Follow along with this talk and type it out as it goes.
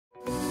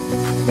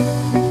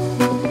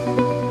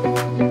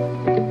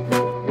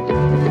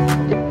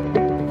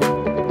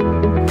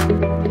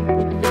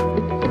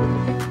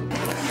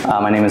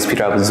My name is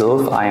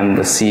Abualzolof. I am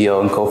the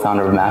CEO and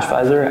co-founder of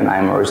Mashvisor, and I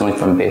am originally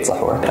from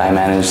Abualzolof. I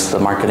manage the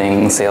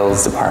marketing and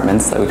sales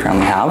departments that we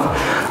currently have.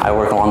 I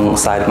work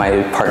alongside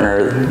my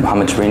partner,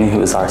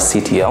 who is our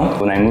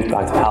CTO. When I moved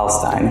back to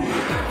Palestine,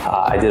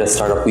 I did a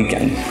startup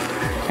weekend.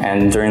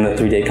 And during the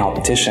 3-day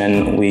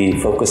competition, we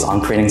focused on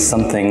creating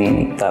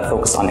something that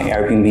focused on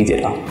Airbnb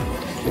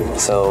data.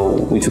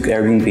 So we took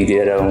Airbnb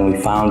data and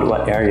we found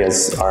what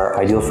areas are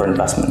ideal for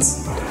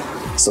investments.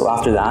 So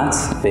after that,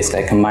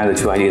 basically I combined the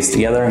two ideas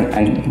together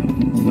and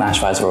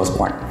Mashvisor was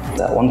born.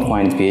 At one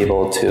point, be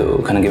able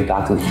to kind of give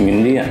back to the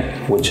community,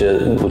 which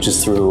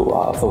is through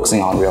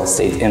focusing on real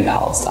estate in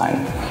Palestine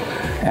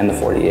and the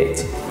 48.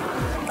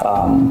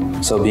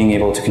 So being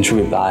able to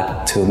contribute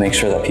back to make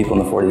sure that people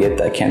in the 48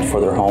 that can't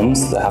afford their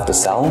homes, that have to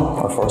sell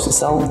or forced to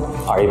sell,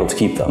 are able to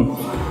keep them.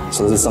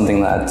 So this is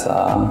something that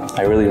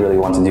I really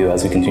want to do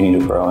as we continue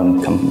to grow and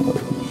become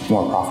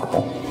more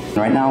profitable.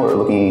 Right now we're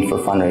looking for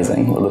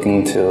fundraising. We're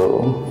looking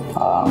to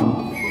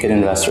get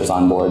investors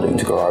on board and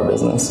to grow our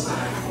business.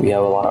 We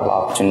have a lot of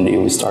opportunity.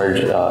 We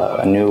started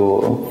a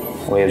new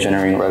way of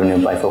generating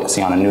revenue by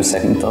focusing on a new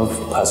segment of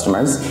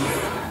customers.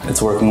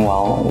 It's working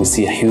well. We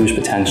see a huge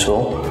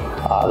potential.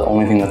 The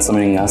only thing that's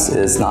limiting us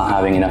is not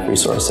having enough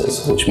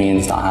resources, which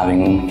means not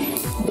having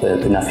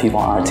enough people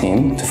on our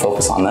team to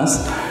focus on this,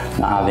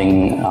 not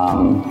having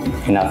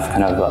enough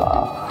kind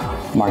of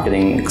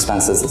marketing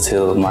expenses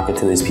to market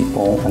to these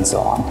people and so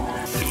on.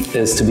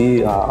 Is to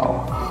be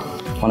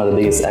one of the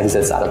biggest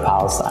exits out of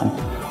Palestine.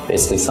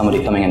 Basically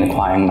somebody coming and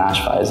acquiring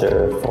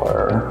Mashvisor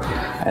for,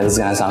 and this is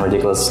going to sound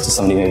ridiculous to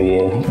somebody maybe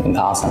in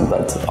Palestine,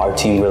 but our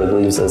team really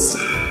believes this,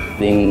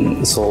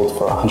 being sold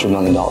for $100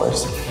 million.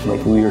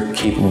 Like, we're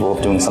capable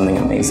of doing something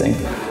amazing.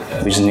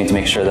 We just need to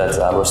make sure that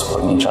we're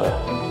supporting each other.